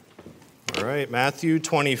All right, Matthew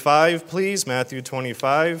 25, please. Matthew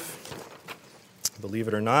 25. Believe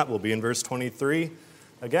it or not, we'll be in verse 23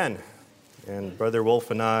 again. And Brother Wolf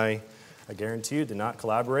and I guarantee you, did not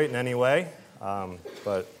collaborate in any way,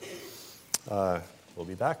 but we'll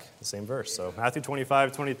be back, the same verse. So Matthew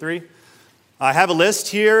 25, 23. I have a list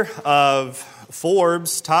here of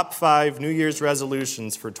Forbes' top 5 New Year's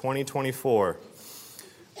resolutions for 2024.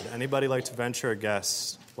 Would anybody like to venture a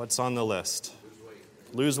guess? What's on the list?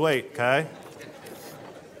 Lose weight, okay?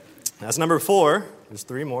 That's number 4. There's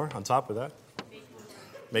 3 more on top of that.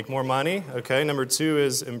 Make more money, okay. Number 2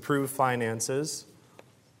 is improve finances.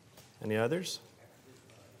 Any others?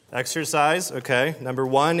 Exercise, okay. Number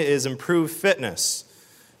 1 is improve fitness,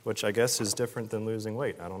 which I guess is different than losing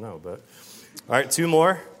weight. I don't know, but... All right, 2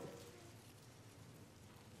 more.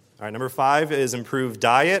 All right, number 5 is improve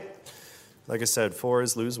diet. Like I said, 4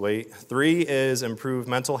 is lose weight. 3 is improve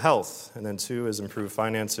mental health. And then 2 is improve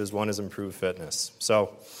finances. 1 is improve fitness.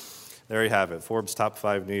 So there you have it, Forbes' top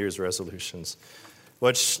 5 New Year's resolutions,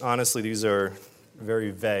 which honestly, these are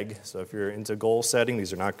very vague. So if you're into goal setting,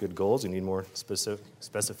 these are not good goals. You need more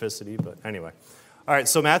specificity, but anyway. All right,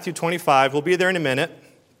 so Matthew 25, we'll be there in a minute.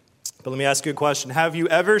 But let me ask you a question. Have you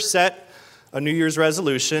ever set a New Year's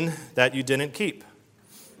resolution that you didn't keep?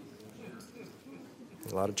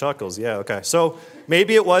 A lot of chuckles, yeah, okay. So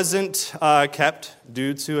maybe it wasn't kept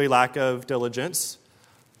due to a lack of diligence,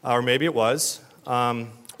 or maybe it was,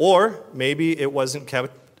 or maybe it wasn't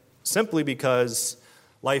kept simply because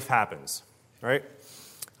life happens, right?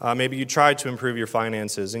 Maybe you tried to improve your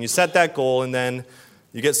finances, and you set that goal, and then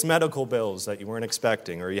you get some medical bills that you weren't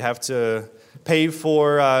expecting, or you have to pay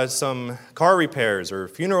for some car repairs or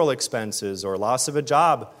funeral expenses or loss of a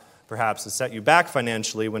job, perhaps, to set you back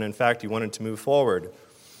financially when, in fact, you wanted to move forward.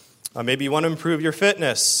 Maybe you want to improve your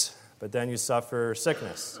fitness, but then you suffer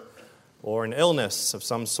sickness or an illness of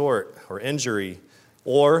some sort or injury,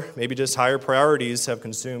 or maybe just higher priorities have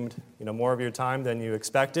consumed more of your time than you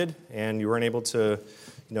expected, and you weren't able to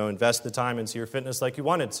invest the time into your fitness like you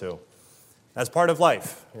wanted to. That's part of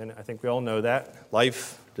life, and I think we all know that.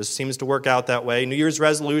 Life just seems to work out that way. New Year's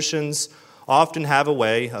resolutions often have a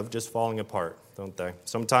way of just falling apart, don't they?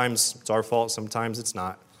 Sometimes it's our fault, sometimes it's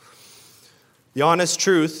not. The honest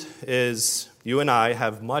truth is you and I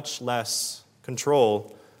have much less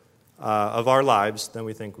control of our lives than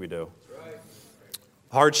we think we do.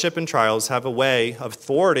 Hardship and trials have a way of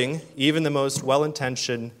thwarting even the most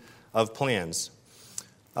well-intentioned of plans.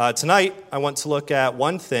 Tonight, I want to look at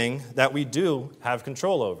one thing that we do have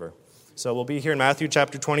control over. So we'll be here in Matthew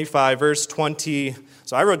chapter 25, verse 20.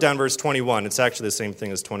 So I wrote down verse 21. It's actually the same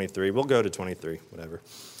thing as 23. We'll go to 23, whatever.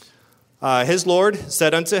 His Lord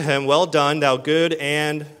said unto him, Well done, thou good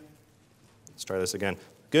and... Let's try this again.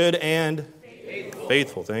 Good and...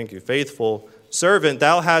 Faithful. Thank you. Faithful servant,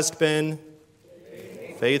 thou hast been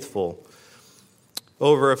faithful.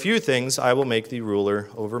 Over a few things I will make thee ruler.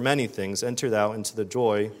 Over many things enter thou into the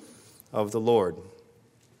joy of the Lord.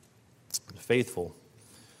 Faithful.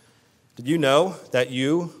 Did you know that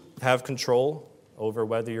you have control over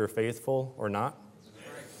whether you're faithful or not?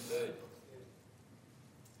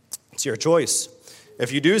 It's your choice.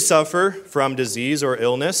 If you do suffer from disease or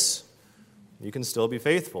illness, you can still be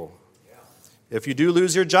faithful. If you do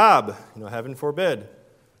lose your job, heaven forbid,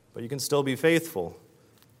 but you can still be faithful.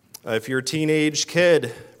 If your teenage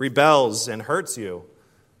kid rebels and hurts you,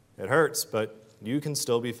 it hurts, but you can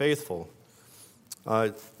still be faithful.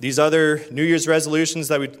 These other New Year's resolutions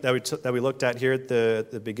that we looked at here at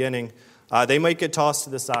the beginning, they might get tossed to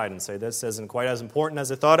the side and say, this isn't quite as important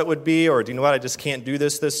as I thought it would be, or do you know what, I just can't do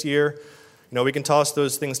this year. We can toss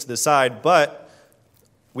those things to the side, but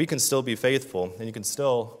we can still be faithful, and you can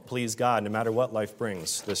still please God no matter what life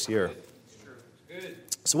brings this year.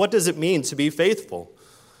 So what does it mean to be faithful?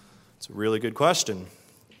 It's a really good question.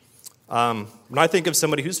 When I think of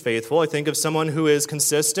somebody who's faithful, I think of someone who is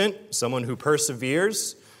consistent, someone who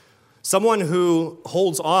perseveres, someone who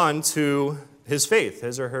holds on to his faith,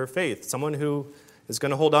 his or her faith, someone who is going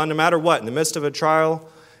to hold on no matter what in the midst of a trial.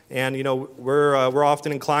 And, we're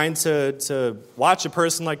often inclined to watch a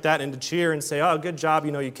person like that and to cheer and say, oh, good job,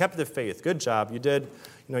 you kept the faith. Good job. You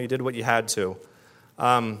did what you had to.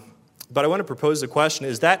 But I want to propose the question,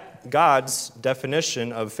 is that God's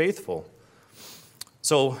definition of faithful?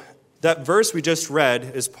 So that verse we just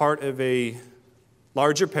read is part of a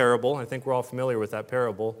larger parable. I think we're all familiar with that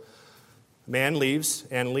parable. Man leaves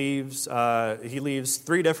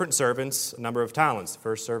 3 different servants, a number of talents. The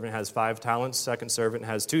first servant has 5 talents, second servant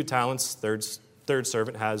has 2 talents, third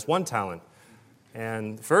servant has 1 talent.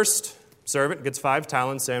 And the first servant gets 5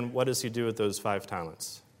 talents, and what does he do with those 5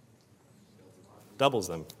 talents? Doubles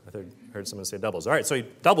them. I heard someone say doubles. All right, so he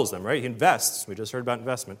doubles them, right? He invests. We just heard about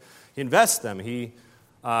investment. He invests them. He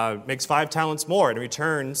makes 5 talents more and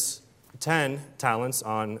returns 10 talents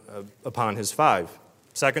upon his 5.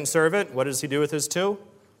 Second servant, what does he do with his 2?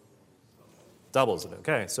 Doubles it.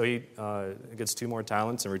 Okay, so he gets 2 more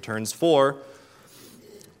talents and returns 4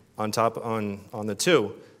 on the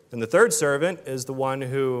 2. And the third servant is the one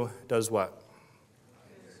who does what?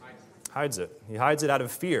 Hides it. He hides it out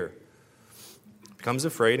of fear. Becomes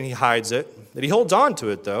afraid and he hides it. But he holds on to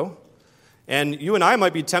it, though. And you and I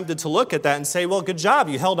might be tempted to look at that and say, well, good job,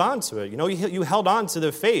 you held on to it. You know, you held on to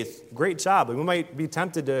the faith. Great job. And we might be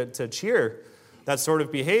tempted to cheer that sort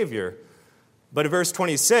of behavior. But in verse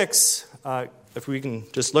 26, if we can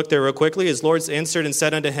just look there real quickly, his Lord answered and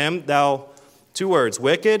said unto him, thou, 2 words,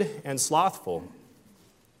 wicked and slothful.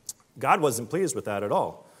 God wasn't pleased with that at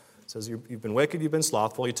all. He says, you've been wicked, you've been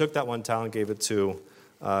slothful. He took that 1 talent, gave it to,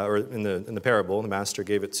 or in the parable, the master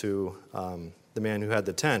gave it to the man who had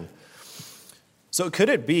the 10. So could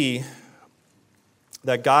it be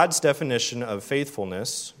that God's definition of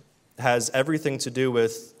faithfulness has everything to do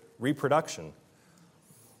with reproduction,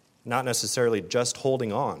 not necessarily just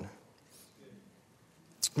holding on?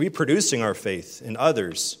 Reproducing our faith in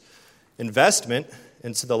others, investment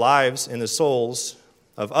into the lives and the souls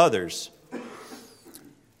of others.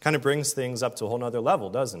 Kind of brings things up to a whole other level,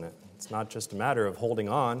 doesn't it? It's not just a matter of holding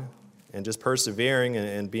on and just persevering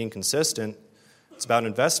and being consistent. It's about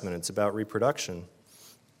investment. It's about reproduction.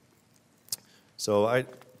 So I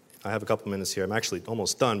have a couple minutes here. I'm actually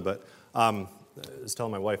almost done, but I was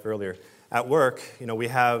telling my wife earlier, at work, you know, we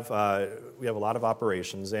have a lot of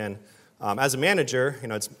operations, and as a manager, you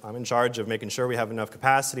know, I'm in charge of making sure we have enough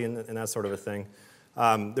capacity and that sort of a thing.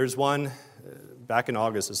 There's one back in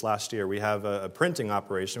August this last year. We have a printing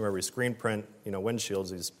operation where we screen print, you know,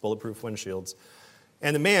 windshields, these bulletproof windshields.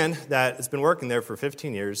 And the man that has been working there for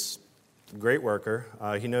 15 years, great worker.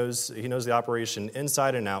 He knows the operation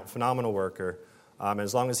inside and out. Phenomenal worker.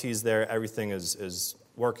 As long as he's there, everything is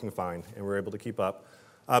working fine, and we're able to keep up.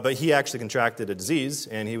 But he actually contracted a disease,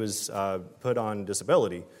 and he was put on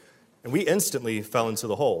disability. And we instantly fell into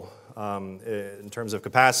the hole in terms of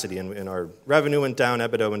capacity. And our revenue went down,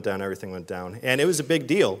 EBITDA went down, everything went down. And it was a big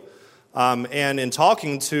deal. And in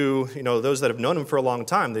talking to those that have known him for a long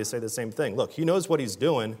time, they say the same thing. Look, he knows what he's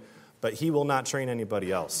doing, but he will not train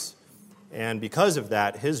anybody else. And because of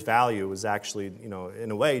that, his value was actually,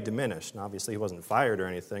 in a way, diminished. And obviously, he wasn't fired or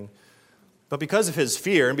anything. But because of his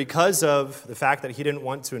fear and because of the fact that he didn't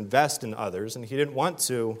want to invest in others and he didn't want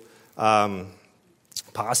to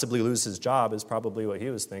possibly lose his job is probably what he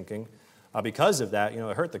was thinking. Because of that,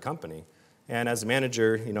 it hurt the company. And as a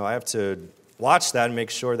manager, I have to watch that and make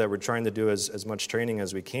sure that we're trying to do as much training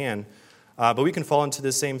as we can. But we can fall into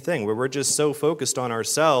the same thing where we're just so focused on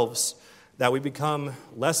ourselves that we become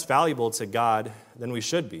less valuable to God than we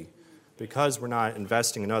should be because we're not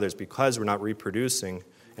investing in others, because we're not reproducing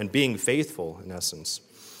and being faithful, in essence.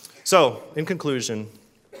 So, in conclusion,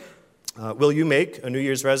 will you make a New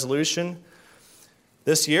Year's resolution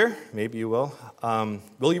this year? Maybe you will.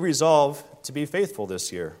 Will you resolve to be faithful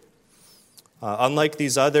this year? Unlike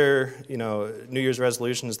these other, New Year's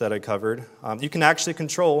resolutions that I covered, you can actually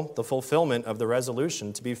control the fulfillment of the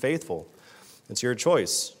resolution to be faithful. It's your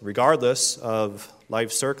choice, regardless of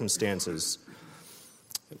life circumstances.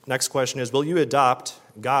 Next question is, will you adopt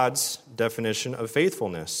God's definition of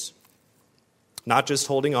faithfulness? Not just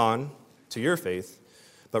holding on to your faith,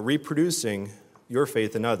 but reproducing your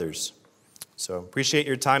faith in others. So appreciate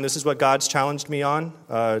your time. This is what God's challenged me on,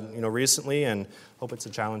 recently, and hope it's a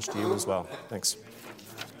challenge to you as well. Thanks.